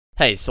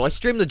Hey, so I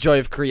streamed the Joy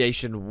of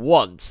Creation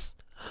once,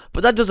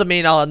 but that doesn't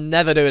mean I'll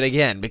never do it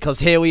again, because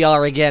here we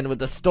are again with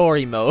the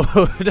story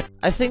mode.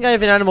 I think I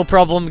have an animal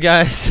problem,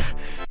 guys.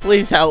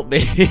 Please help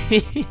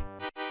me.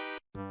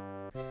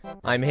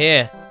 I'm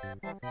here,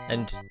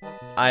 and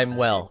I'm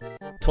well.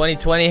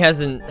 2020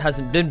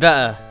 hasn't been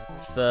better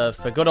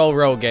for good old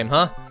RoeGame,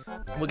 huh?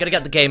 We're gonna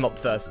get the game up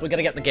first. We're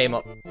gonna get the game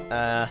up.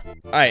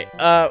 Alright,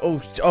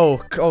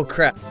 oh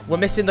crap. We're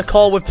missing the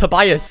call with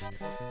Tobias.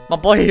 My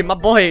boy,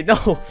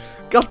 no.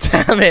 God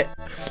damn it.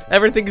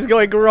 Everything's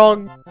going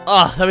wrong.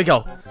 Ah, there we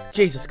go.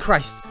 Jesus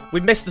Christ. We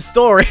missed the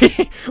story.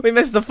 We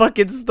missed the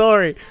fucking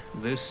story.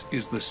 This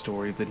is the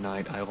story of the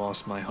night I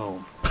lost my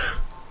home,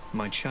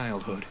 my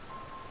childhood,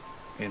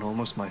 and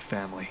almost my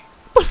family.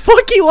 The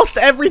fuck? He lost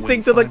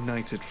everything to the Five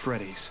Nights at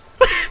Freddy's.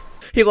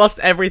 He lost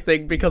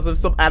everything because of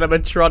some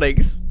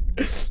animatronics.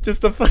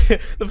 Just the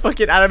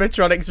fucking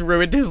animatronics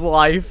ruined his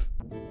life.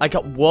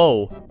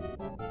 Whoa.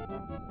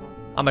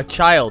 I'm a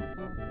child.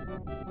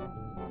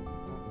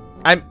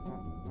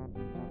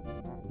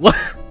 What?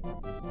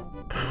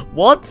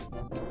 What?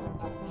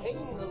 Hey,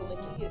 little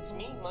Nicky, it's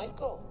me,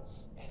 Michael.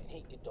 And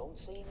hey, don't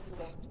say anything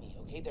back to me,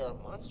 okay? There are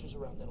monsters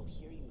around that'll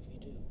hear you if you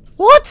do.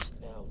 What?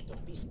 Now,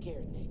 don't be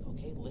scared, Nick,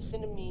 okay?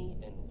 Listen to me,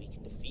 and we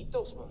can defeat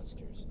those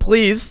monsters.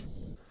 Please.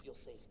 You'll feel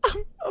safe.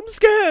 I'm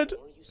scared. The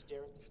more you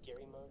stare at the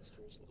scary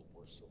monsters, the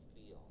worse you'll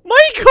feel.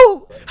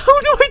 Michael! How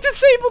do I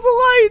disable the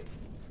lights?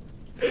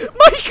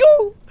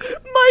 Michael!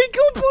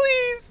 Michael,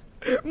 please!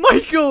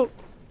 Michael!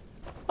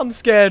 I'm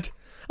scared.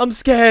 I'm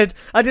scared.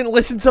 I didn't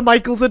listen to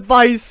Michael's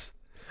advice.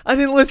 I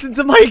didn't listen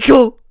to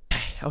Michael.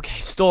 Okay,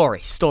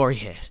 story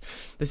here.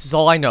 This is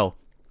all I know.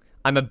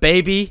 I'm a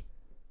baby,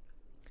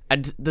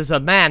 and there's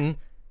a man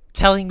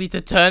telling me to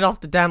turn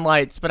off the damn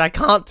lights, but I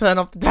can't turn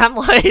off the damn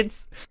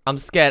lights. I'm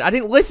scared. I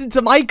didn't listen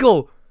to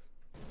Michael.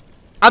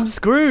 I'm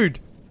screwed.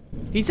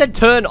 He said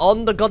turn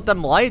on the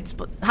goddamn lights,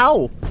 but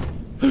how?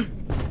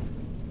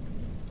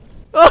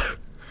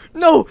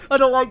 No, I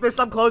don't like this.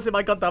 I'm closing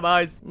my goddamn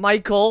eyes.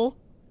 Michael,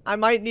 I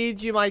might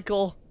need you,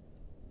 Michael.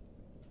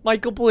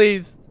 Michael,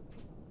 please.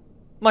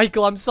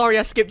 Michael, I'm sorry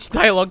I skipped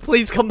your dialogue.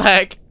 Please come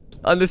back.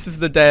 And this is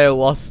the day I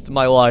lost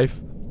my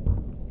life.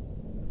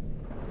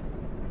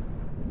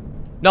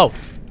 No,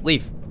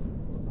 leave.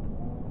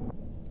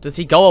 Does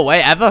he go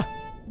away ever?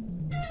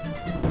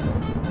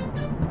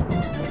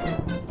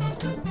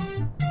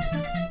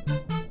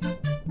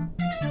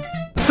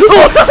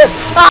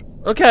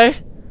 Okay.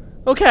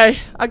 Okay,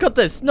 I got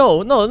this.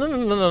 No.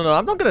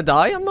 I'm not gonna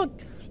die.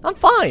 I'm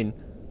fine.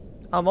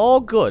 I'm all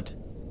good.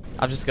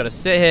 I've just gotta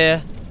sit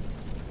here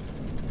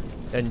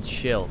and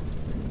chill.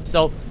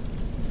 So,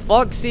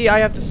 Foxy, I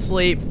have to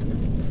sleep.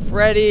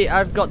 Freddy,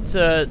 I've got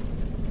to...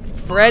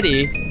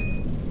 Freddy?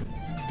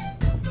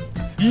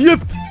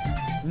 Yep!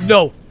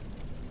 No!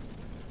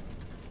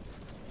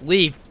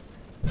 Leave.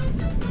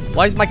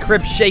 Why is my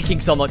crib shaking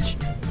so much?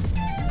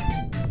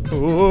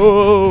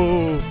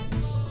 Whoa!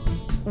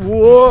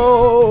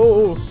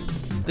 Whoa!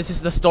 This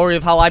is the story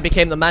of how I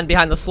became the man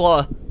behind the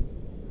slaughter.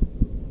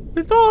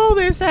 With all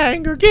this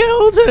anger,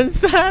 guilt, and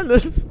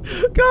sadness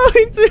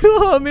going to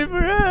haunt me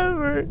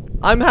forever.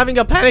 I'm having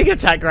a panic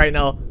attack right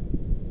now.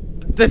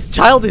 This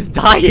child is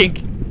dying.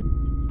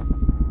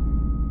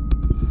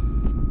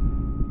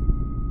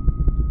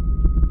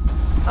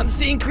 I'm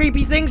seeing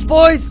creepy things,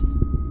 boys.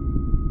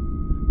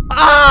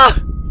 Ah!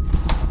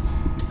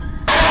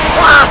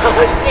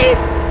 Ah, shit!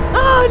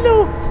 Ah,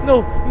 no!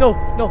 No.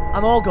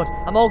 I'm all good.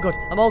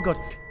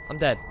 I'm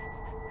dead.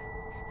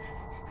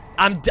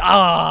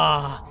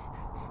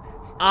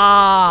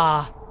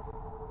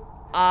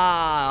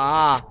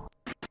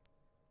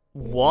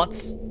 What?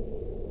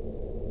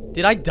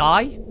 Did I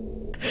die?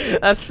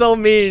 That's so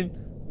mean.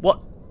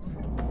 What?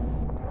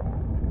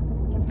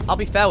 I'll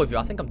be fair with you.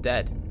 I think I'm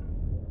dead.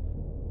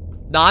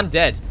 No, I'm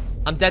dead.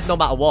 I'm dead no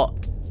matter what.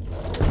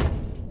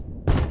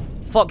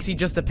 Foxy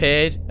just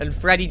appeared and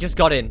Freddy just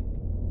got in.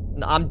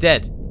 No, I'm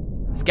dead.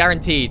 It's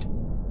guaranteed.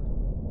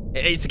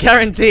 It's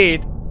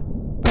guaranteed.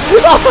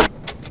 Hello,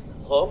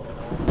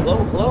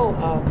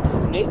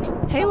 Nick?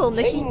 Hey, little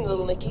Nicky. Hey,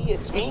 little Nicky,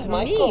 it's me, It's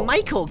Michael. me,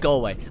 Michael. Go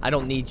away. I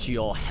don't need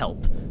your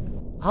help.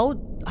 How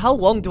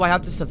long do I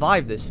have to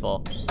survive this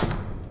for?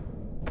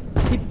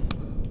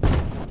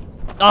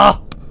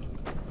 Ah!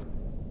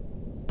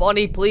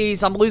 Bonnie,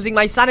 please. I'm losing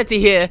my sanity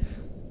here.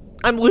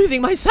 I'm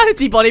losing my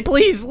sanity, Bonnie.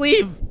 Please,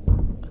 leave.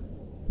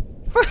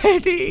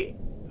 Freddy,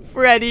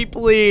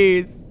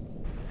 please.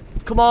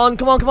 Come on.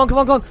 Go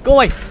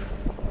away.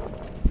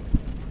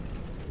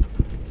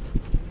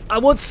 I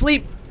won't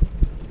sleep.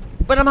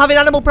 But I'm having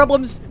animal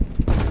problems.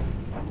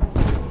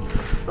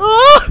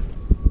 Ah!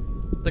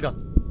 They're gone.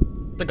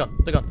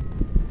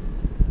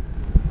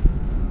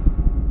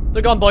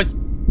 They're gone, boys.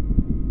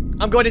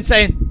 I'm going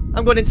insane.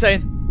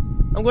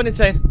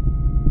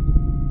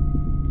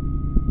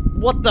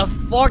 What the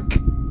fuck?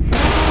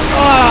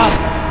 Ah!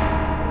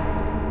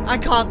 I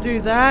can't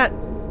do that.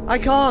 I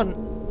can't.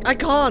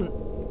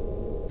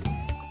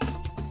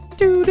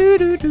 Do.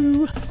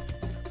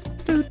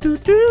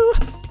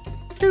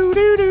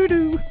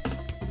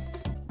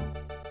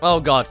 Oh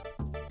god.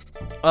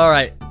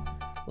 Alright.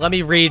 Let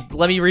me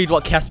read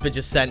what Casper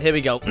just sent. Here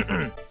we go.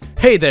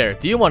 Hey there,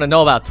 do you want to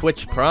know about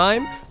Twitch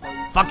Prime?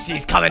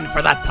 Foxy's coming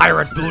for that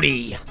pirate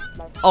booty.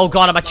 Oh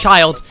god, I'm a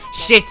child.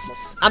 Shit.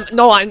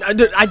 No, I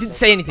didn't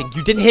say anything.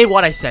 You didn't hear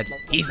what I said.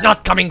 He's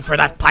not coming for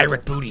that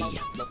pirate booty.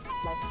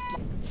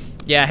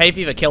 Yeah, hay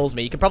fever kills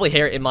me. You can probably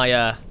hear it in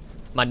my,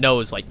 my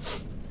nose, like,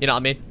 you know what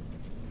I mean?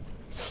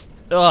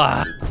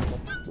 Ugh.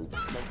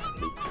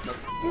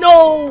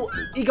 No!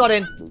 He got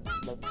in.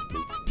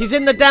 He's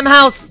in the damn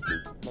house.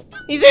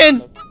 He's in.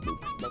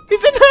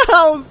 He's in the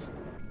house.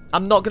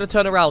 I'm not gonna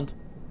turn around.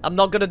 I'm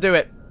not gonna do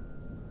it.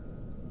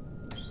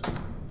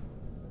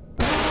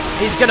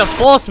 He's gonna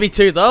force me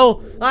to,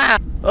 though. Ah!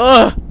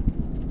 Ugh!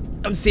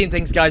 I'm seeing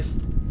things, guys.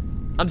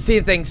 I'm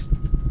seeing things.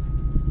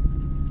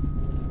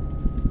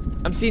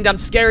 I'm seeing damn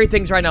scary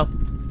things right now.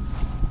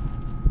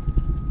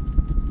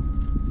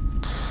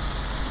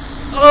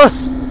 Ugh!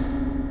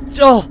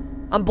 Oh!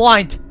 I'm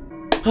blind.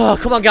 Oh,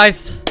 come on,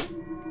 guys.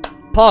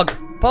 Pog.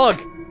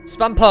 Pog.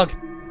 Spam pog.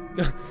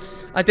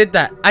 I did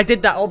that. I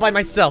did that all by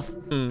myself.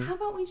 How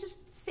about we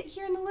just sit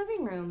here in the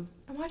living room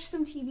and watch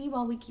some TV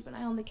while we keep an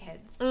eye on the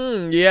kids?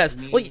 Yes.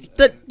 Well,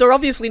 they're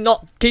obviously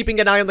not keeping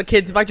an eye on the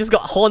kids if I just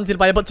got haunted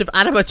by a bunch of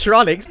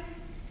animatronics.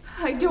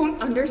 I don't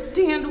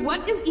understand.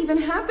 What is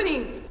even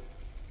happening?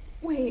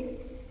 Wait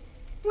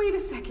a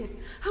second.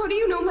 How do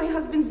you know my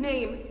husband's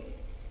name?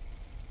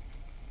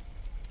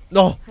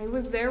 No. I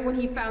was there when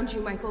he found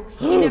you, Michael.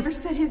 He never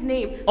said his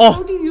name. Oh.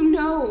 How do you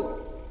know?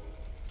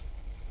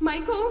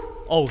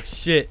 Michael? Oh,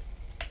 shit.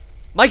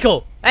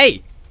 Michael!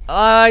 Hey!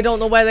 I don't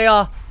know where they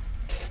are.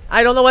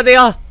 I don't know where they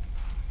are.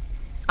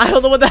 I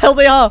don't know what the hell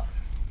they are.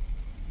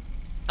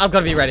 I'm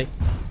gonna be ready.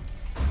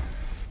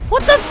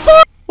 What the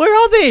fuck? Where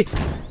are they?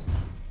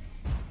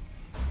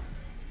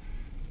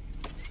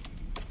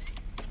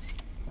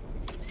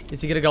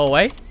 Is he gonna go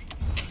away?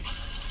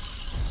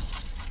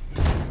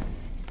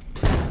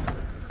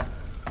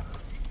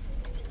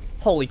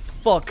 Holy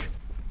fuck.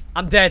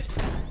 I'm dead.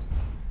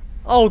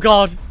 Oh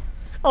god.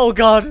 Oh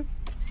god.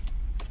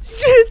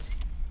 Shit.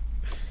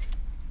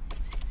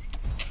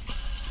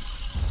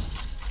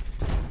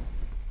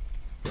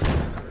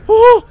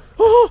 Oh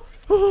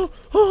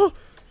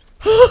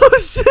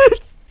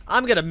shit.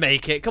 I'm gonna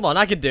make it. Come on,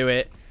 I can do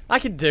it. I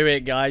can do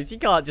it, guys. You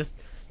can't just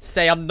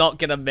say I'm not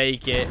gonna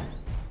make it.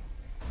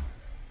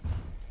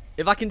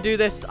 If I can do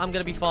this, I'm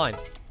gonna be fine.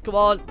 Come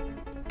on.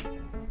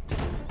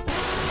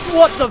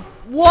 What the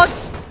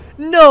what?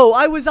 No,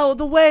 I was out of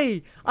the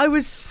way. I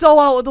was so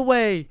out of the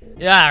way.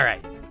 Yeah,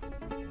 alright.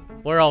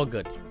 We're all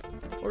good.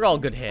 We're all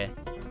good here.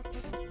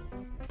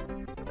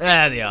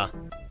 There they are.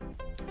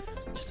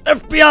 Just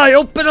FBI,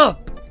 open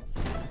up!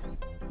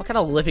 What kind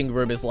of living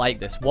room is like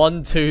this?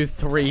 1, 2,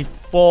 3,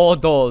 4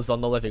 doors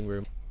on the living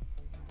room.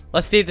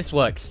 Let's see if this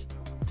works.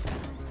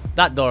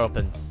 That door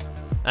opens.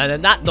 And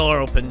then that door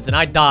opens and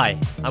I die.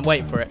 I'm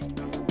waiting for it.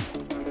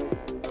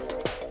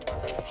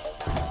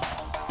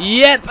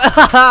 Yep!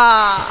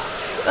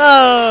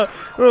 Oh.